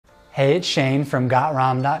Hey, it's Shane from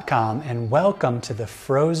GotRom.com and welcome to the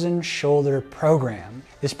Frozen Shoulder Program.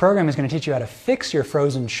 This program is going to teach you how to fix your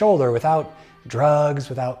frozen shoulder without drugs,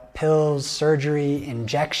 without pills, surgery,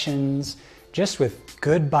 injections, just with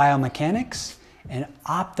good biomechanics and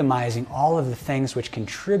optimizing all of the things which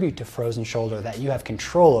contribute to frozen shoulder that you have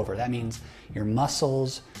control over. That means your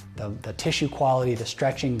muscles, the tissue quality, the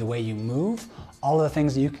stretching, the way you move, all of the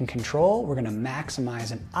things that you can control, we're going to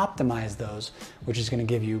maximize and optimize those, which is going to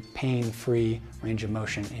give you pain-free range of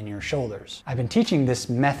motion in your shoulders. I've been teaching this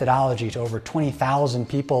methodology to over 20,000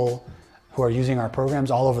 people who are using our programs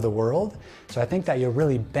all over the world. So I think that you'll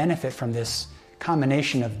really benefit from this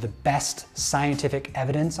combination of the best scientific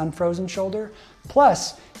evidence on frozen shoulder,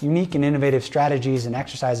 plus unique and innovative strategies and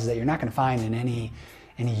exercises that you're not going to find in any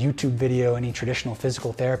YouTube video, any traditional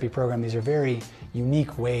physical therapy program. These are very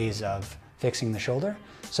unique ways of fixing the shoulder.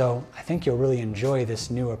 So I think you'll really enjoy this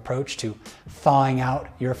new approach to thawing out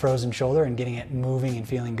your frozen shoulder and getting it moving and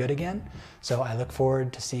feeling good again. So I look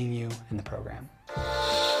forward to seeing you in the program.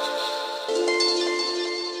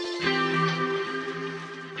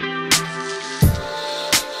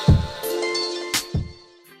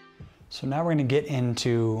 So now we're going to get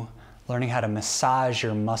into learning how to massage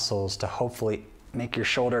your muscles to hopefully make your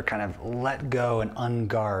shoulder kind of let go and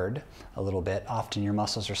unguard a little bit. Often your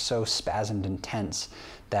muscles are so spasmed and tense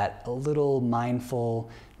that a little mindful,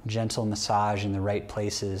 gentle massage in the right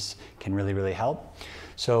places can really, really help.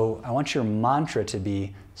 So I want your mantra to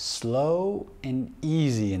be slow and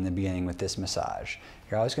easy in the beginning with this massage.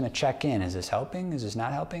 You're always going to check in. Is this helping? Is this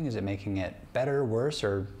not helping? Is it making it better, worse,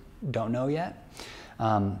 or don't know yet?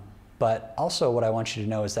 But also what I want you to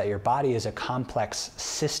know is that your body is a complex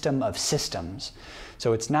system of systems.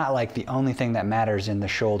 So it's not like the only thing that matters in the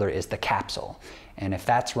shoulder is the capsule. And if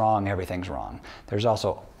that's wrong, everything's wrong. There's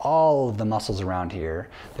also all of the muscles around here.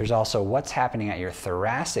 There's also what's happening at your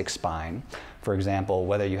thoracic spine. For example,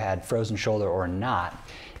 whether you had frozen shoulder or not,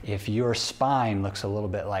 if your spine looks a little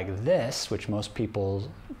bit like this, which most people's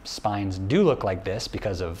spines do look like this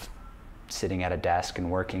because of sitting at a desk and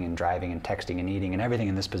working and driving and texting and eating and everything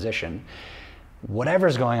in this position,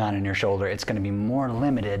 whatever's going on in your shoulder, it's going to be more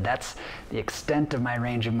limited. That's the extent of my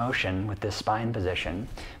range of motion with this spine position.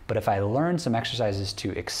 But if I learn some exercises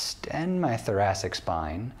to extend my thoracic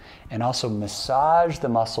spine and also massage the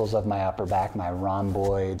muscles of my upper back, my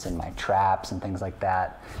rhomboids and my traps and things like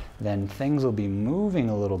that, then things will be moving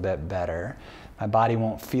a little bit better. My body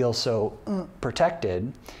won't feel so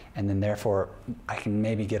protected, and then therefore I can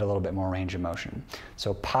maybe get a little bit more range of motion.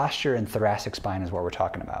 So posture and thoracic spine is what we're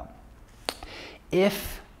talking about.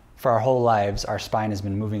 If for our whole lives our spine has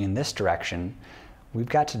been moving in this direction, we've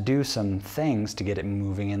got to do some things to get it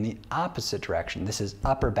moving in the opposite direction. This is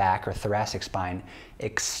upper back or thoracic spine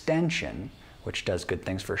extension, which does good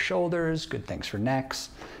things for shoulders, good things for necks.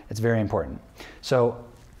 It's very important. So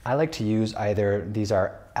I like to use either, these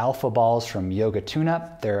are alpha balls from Yoga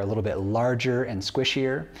Tune-Up. They're a little bit larger and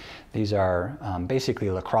squishier. These are basically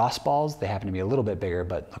lacrosse balls. They happen to be a little bit bigger,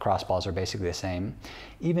 but lacrosse balls are basically the same.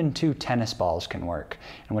 Even 2 tennis balls can work.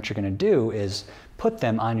 And what you're going to do is put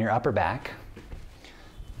them on your upper back,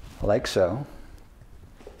 like so.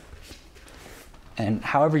 And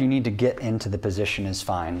however you need to get into the position is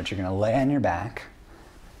fine, but you're going to lay on your back.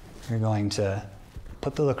 You're going to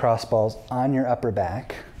put the lacrosse balls on your upper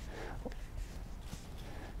back.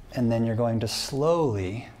 And then you're going to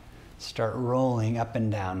slowly start rolling up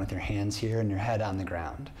and down with your hands here and your head on the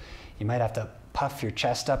ground. You might have to puff your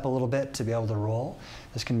chest up a little bit to be able to roll.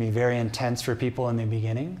 This can be very intense for people in the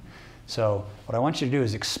beginning. So what I want you to do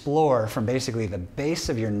is explore from basically the base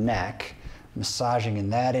of your neck, massaging in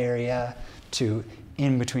that area, to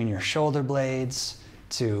in between your shoulder blades,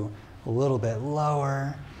 to a little bit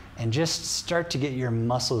lower, and just start to get your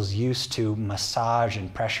muscles used to massage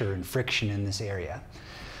and pressure and friction in this area.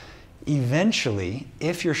 Eventually,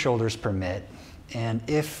 if your shoulders permit, and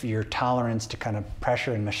if your tolerance to kind of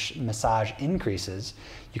pressure and massage increases,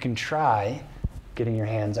 you can try getting your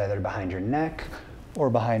hands either behind your neck or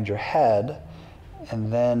behind your head,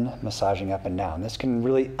 and then massaging up and down. This can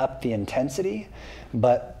really up the intensity,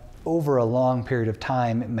 but over a long period of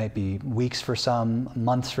time, it might be weeks for some,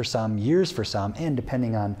 months for some, years for some, and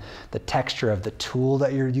depending on the texture of the tool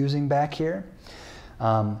that you're using back here.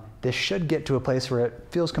 This should get to a place where it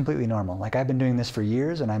feels completely normal. Like I've been doing this for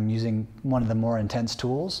years and I'm using one of the more intense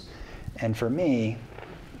tools. And for me,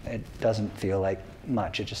 it doesn't feel like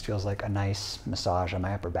much. It just feels like a nice massage on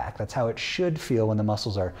my upper back. That's how it should feel when the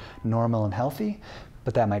muscles are normal and healthy,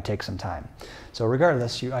 but that might take some time. So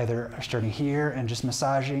regardless, you either are starting here and just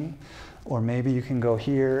massaging, or maybe you can go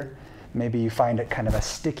here. Maybe you find it kind of a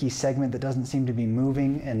sticky segment that doesn't seem to be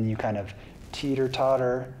moving and you kind of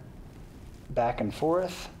teeter-totter back and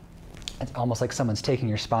forth. It's almost like someone's taking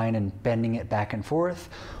your spine and bending it back and forth.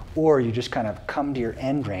 Or you just kind of come to your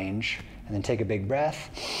end range and then take a big breath.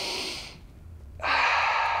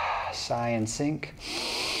 Sigh and sink.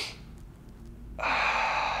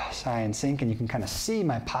 Sigh and sink, and you can kind of see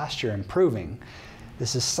my posture improving.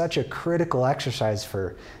 This is such a critical exercise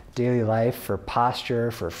for daily life, for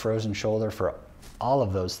posture, for frozen shoulder, for all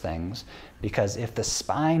of those things. Because if the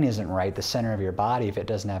spine isn't right, the center of your body, if it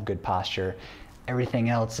doesn't have good posture, everything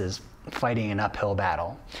else is fighting an uphill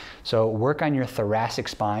battle. So work on your thoracic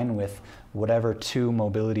spine with whatever 2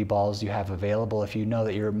 mobility balls you have available. If you know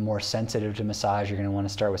that you're more sensitive to massage, you're going to want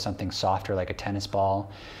to start with something softer like a tennis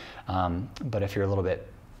ball. But if you're a little bit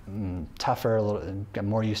tougher, a little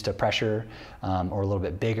more used to pressure, or a little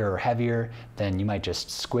bit bigger or heavier, then you might just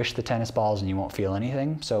squish the tennis balls and you won't feel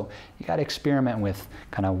anything. So you got to experiment with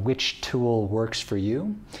kind of which tool works for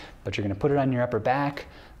you. But you're going to put it on your upper back,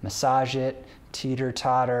 massage it,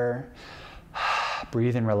 teeter-totter,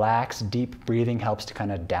 breathe and relax. Deep breathing helps to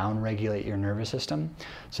kind of down-regulate your nervous system.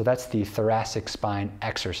 So that's the thoracic spine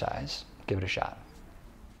exercise. Give it a shot.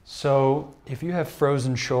 So if you have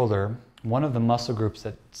frozen shoulder, one of the muscle groups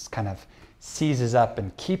that kind of seizes up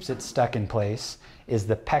and keeps it stuck in place is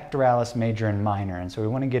the pectoralis major and minor. And so we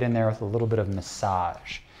want to get in there with a little bit of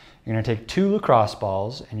massage. You're going to take 2 lacrosse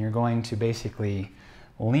balls and you're going to basically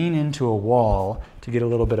lean into a wall to get a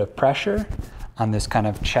little bit of pressure on this kind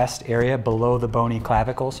of chest area below the bony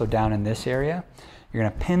clavicle, so down in this area. You're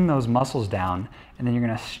going to pin those muscles down, and then you're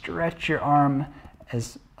going to stretch your arm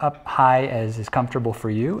as up high as is comfortable for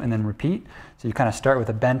you, and then repeat. So you kind of start with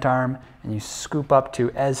a bent arm, and you scoop up to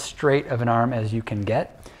as straight of an arm as you can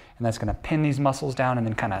get, and that's going to pin these muscles down and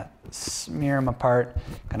then kind of smear them apart,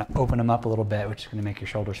 kind of open them up a little bit, which is going to make your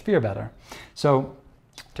shoulders feel better. So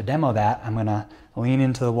to demo that, I'm going to lean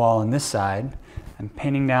into the wall on this side. I'm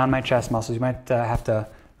pinning down my chest muscles. You might have to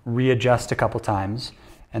readjust a couple times,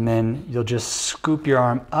 and then you'll just scoop your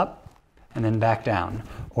arm up and then back down,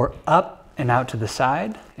 or up and out to the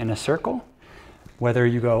side in a circle. Whether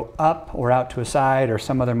you go up or out to a side or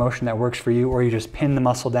some other motion that works for you, or you just pin the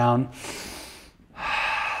muscle down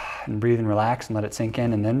and breathe and relax and let it sink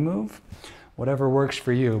in and then move. Whatever works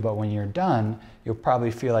for you, but when you're done, you'll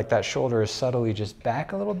probably feel like that shoulder is subtly just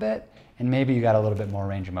back a little bit, and maybe you got a little bit more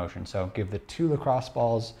range of motion. So give the 2 lacrosse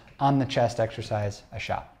balls on the chest exercise a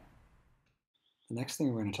shot. The next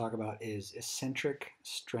thing we're going to talk about is eccentric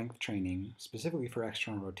strength training, specifically for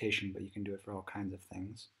external rotation, but you can do it for all kinds of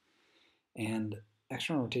things. And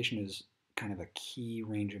external rotation is kind of a key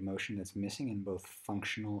range of motion that's missing in both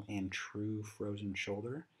functional and true frozen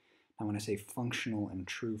shoulder. Now, when I say functional and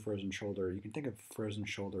true frozen shoulder, you can think of frozen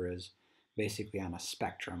shoulder as basically on a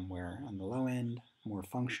spectrum, where on the low end, more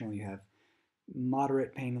functional, you have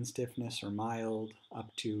moderate pain and stiffness, or mild,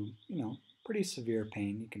 up to, pretty severe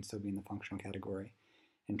pain. You can still be in the functional category.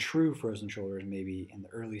 And true frozen shoulder is maybe in the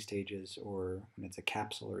early stages or when it's a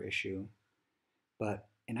capsular issue. But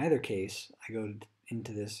in either case, I go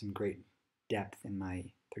into this in great depth in my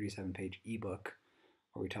 37-page ebook,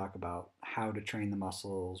 where we talk about how to train the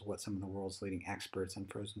muscles, what some of the world's leading experts on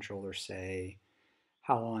frozen shoulder say,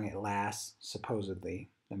 how long it lasts, supposedly.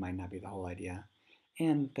 That might not be the whole idea.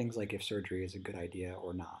 And things like if surgery is a good idea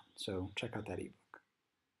or not. So check out that ebook.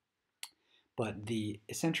 But the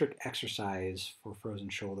eccentric exercise for frozen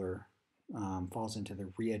shoulder falls into the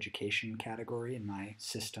re-education category in my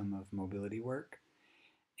system of mobility work.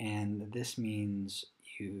 And this means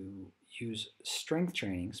you use strength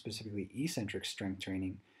training, specifically eccentric strength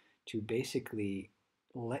training, to basically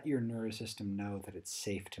let your nervous system know that it's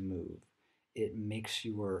safe to move. It makes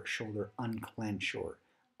your shoulder unclench or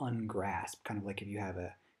ungrasp, kind of like if you have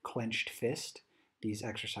a clenched fist, these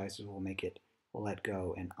exercises will make it let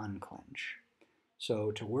go and unclench.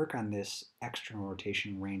 So to work on this external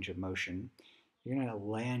rotation range of motion, you're going to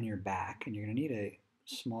lay on your back, and you're going to need a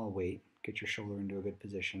small weight. Get your shoulder into a good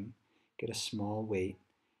position, get a small weight,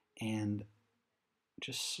 and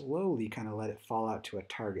just slowly kind of let it fall out to a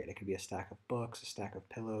target. It could be a stack of books, a stack of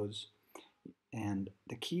pillows, and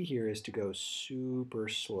the key here is to go super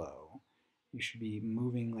slow. You should be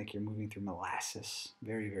moving like you're moving through molasses,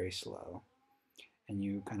 very, very slow. And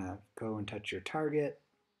you kind of go and touch your target.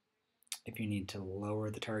 If you need to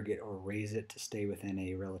lower the target or raise it to stay within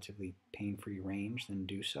a relatively pain-free range, then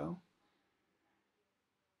do so.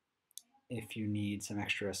 If you need some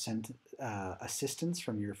extra assistance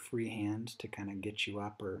from your free hand to kind of get you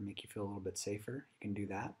up or make you feel a little bit safer, you can do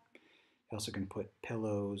that. You also can put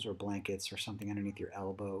pillows or blankets or something underneath your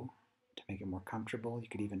elbow to make it more comfortable. You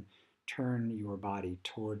could even turn your body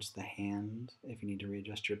towards the hand if you need to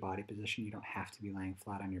readjust your body position. You don't have to be laying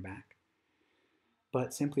flat on your back.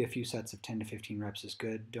 but simply a few sets of 10 to 15 reps is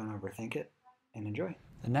good. Don't overthink it, and enjoy.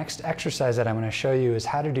 The next exercise that I'm going to show you is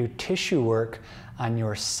how to do tissue work on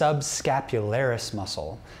your subscapularis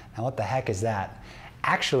muscle. Now what the heck is that?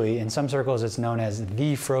 Actually, in some circles it's known as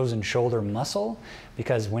the frozen shoulder muscle,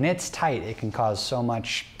 because when it's tight it can cause so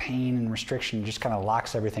much pain and restriction, it just kind of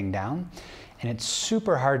locks everything down. And it's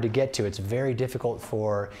super hard to get to. It's very difficult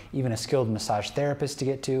for even a skilled massage therapist to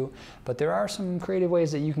get to, but there are some creative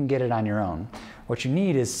ways that you can get it on your own. What you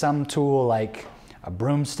need is some tool like a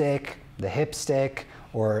broomstick, the hip stick,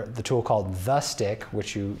 or the tool called the stick,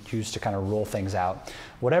 which you use to kind of roll things out.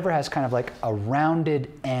 Whatever has kind of like a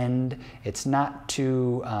rounded end, it's not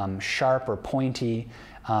too sharp or pointy.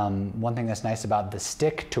 One thing that's nice about the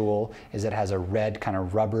stick tool is it has a red kind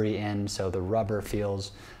of rubbery end, so the rubber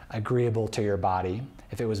feels agreeable to your body.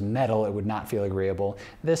 If it was metal, it would not feel agreeable.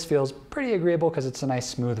 This feels pretty agreeable because it's a nice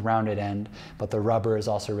smooth rounded end, but the rubber is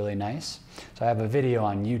also really nice. So I have a video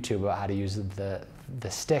on YouTube about how to use the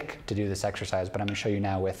stick to do this exercise, but I'm going to show you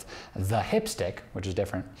now with the hip stick, which is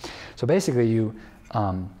different. So basically you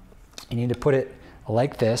need to put it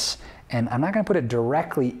like this, and I'm not going to put it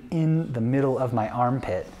directly in the middle of my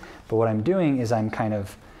armpit, but what I'm doing is I'm kind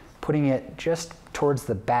of putting it just towards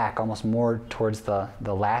the back, almost more towards the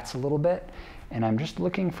lats a little bit, and I'm just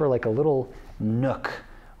looking for like a little nook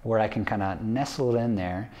where I can kind of nestle it in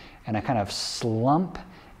there, and I kind of slump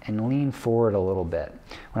and lean forward a little bit.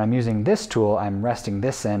 When I'm using this tool, I'm resting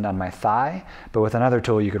this end on my thigh, but with another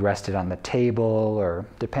tool you could rest it on the table, or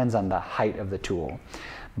depends on the height of the tool.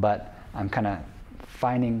 But I'm kind of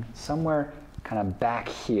finding somewhere kind of back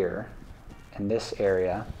here in this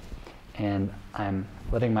area, and I'm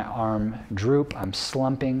letting my arm droop, I'm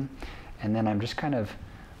slumping, and then I'm just kind of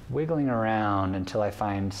wiggling around until I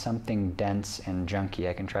find something dense and junky.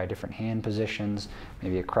 I can try different hand positions,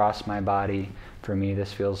 maybe across my body. For me,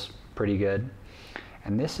 this feels pretty good.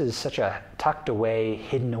 And this is such a tucked away,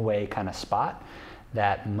 hidden away kind of spot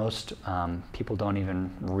that most people don't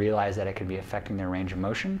even realize that it could be affecting their range of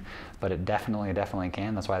motion, but it definitely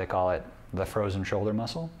can. That's why they call it the frozen shoulder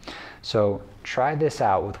muscle. So try this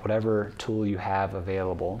out with whatever tool you have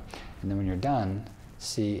available, and then when you're done,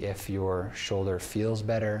 see if your shoulder feels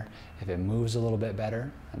better, if it moves a little bit better,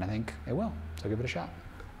 and I think it will, so give it a shot.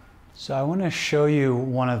 So I want to show you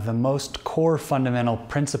one of the most core fundamental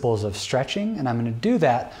principles of stretching, and I'm going to do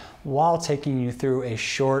that while taking you through a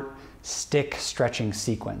short stick stretching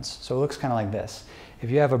sequence. So it looks kind of like this. If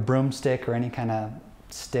you have a broomstick or any kind of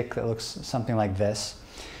stick that looks something like this,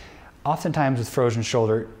 oftentimes with frozen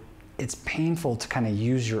shoulder, it's painful to kind of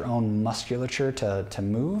use your own musculature to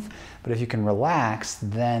move, but if you can relax,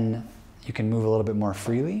 then you can move a little bit more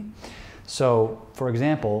freely. So for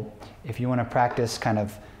example, if you want to practice kind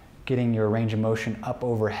of getting your range of motion up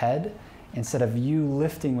overhead, instead of you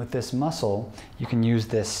lifting with this muscle, you can use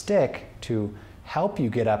this stick to help you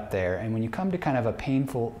get up there, and when you come to kind of a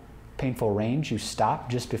painful range, you stop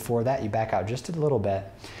just before that, you back out just a little bit,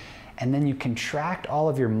 and then you contract all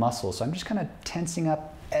of your muscles. So I'm just kind of tensing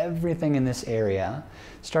up everything in this area,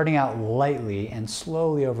 starting out lightly and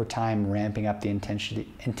slowly over time ramping up the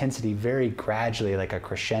intensity very gradually, like a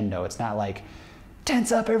crescendo. It's not like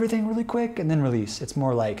tense up everything really quick and then release. It's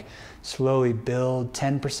more like slowly build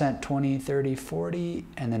 10%, 20, 30, 40,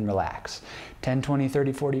 and then relax. 10, 20,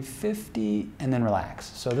 30, 40, 50, and then relax.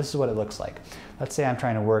 So this is what it looks like. Let's say I'm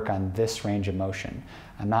trying to work on this range of motion.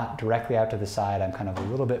 I'm not directly out to the side, I'm kind of a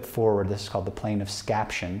little bit forward. This is called the plane of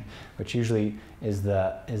scaption, which usually is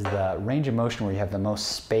the range of motion where you have the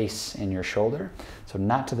most space in your shoulder. So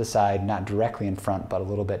not to the side, not directly in front, but a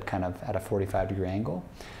little bit kind of at a 45-degree angle.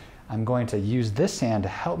 I'm going to use this hand to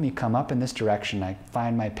help me come up in this direction. I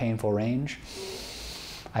find my painful range.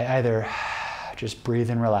 I either just breathe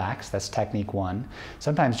and relax, that's technique one.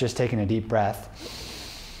 Sometimes just taking a deep breath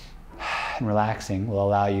and relaxing will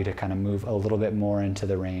allow you to kind of move a little bit more into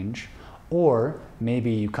the range. Or maybe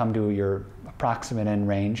you come to your approximate end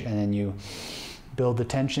range and then you build the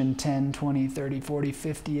tension 10, 20, 30, 40,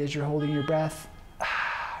 50 as you're holding your breath.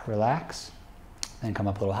 Relax, then come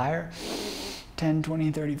up a little higher. 10,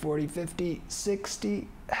 20, 30, 40, 50, 60,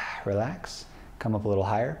 relax, come up a little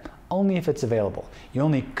higher, only if it's available. You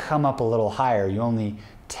only come up a little higher, you only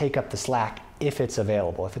take up the slack if it's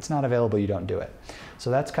available. If it's not available, you don't do it. So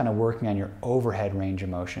that's kind of working on your overhead range of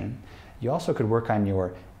motion. You also could work on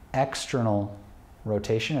your external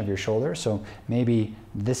rotation of your shoulder. So maybe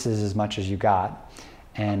this is as much as you got.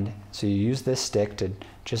 And so you use this stick to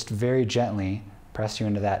just very gently press you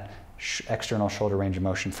into that external shoulder range of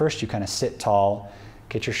motion. First, you kind of sit tall,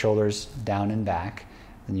 get your shoulders down and back,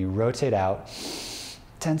 then you rotate out,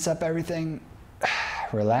 tense up everything,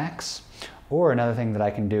 relax. Or another thing that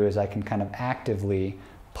I can do is I can kind of actively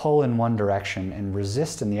pull in one direction and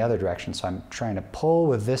resist in the other direction. So I'm trying to pull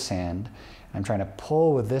with this hand, and I'm trying to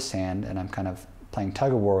pull with this hand, and I'm kind of playing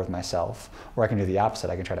tug of war with myself. Or I can do the opposite.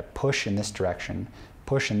 I can try to push in this direction,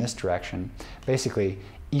 push in this direction. Basically,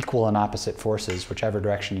 equal and opposite forces, whichever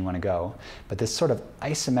direction you want to go. But this sort of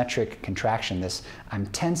isometric contraction, this I'm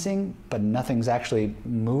tensing, but nothing's actually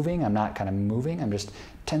moving. I'm not kind of moving. I'm just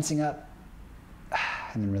tensing up,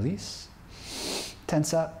 and then release.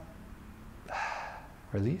 Tense up,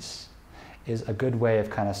 release, is a good way of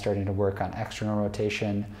kind of starting to work on external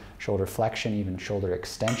rotation, shoulder flexion, even shoulder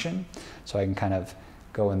extension. So I can kind of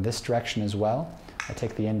go in this direction as well. I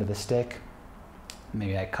take the end of the stick,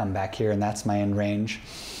 maybe I come back here and that's my end range.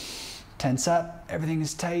 Tense up, everything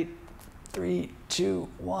is tight. 3, 2,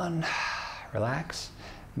 1, relax.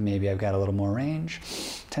 Maybe I've got a little more range.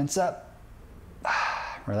 Tense up,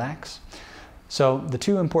 relax. So the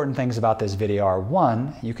two important things about this video are,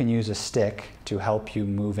 one, you can use a stick to help you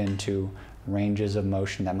move into ranges of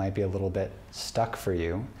motion that might be a little bit stuck for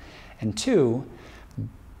you. And two,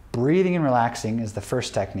 breathing and relaxing is the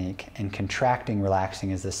first technique, and contracting,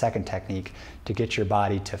 relaxing is the second technique to get your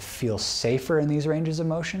body to feel safer in these ranges of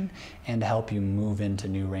motion and to help you move into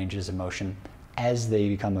new ranges of motion as they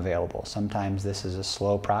become available. Sometimes this is a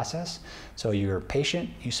slow process, so you're patient,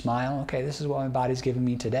 you smile, okay, this is what my body's giving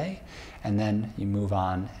me today, and then you move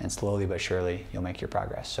on, and slowly but surely you'll make your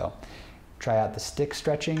progress. So try out the stick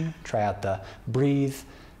stretching, try out the breathe,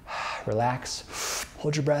 relax,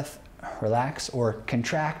 hold your breath, relax, or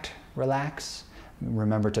contract, relax.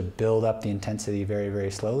 Remember to build up the intensity very, very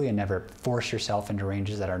slowly and never force yourself into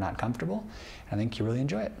ranges that are not comfortable. I think you really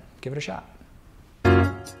enjoy it. Give it a shot.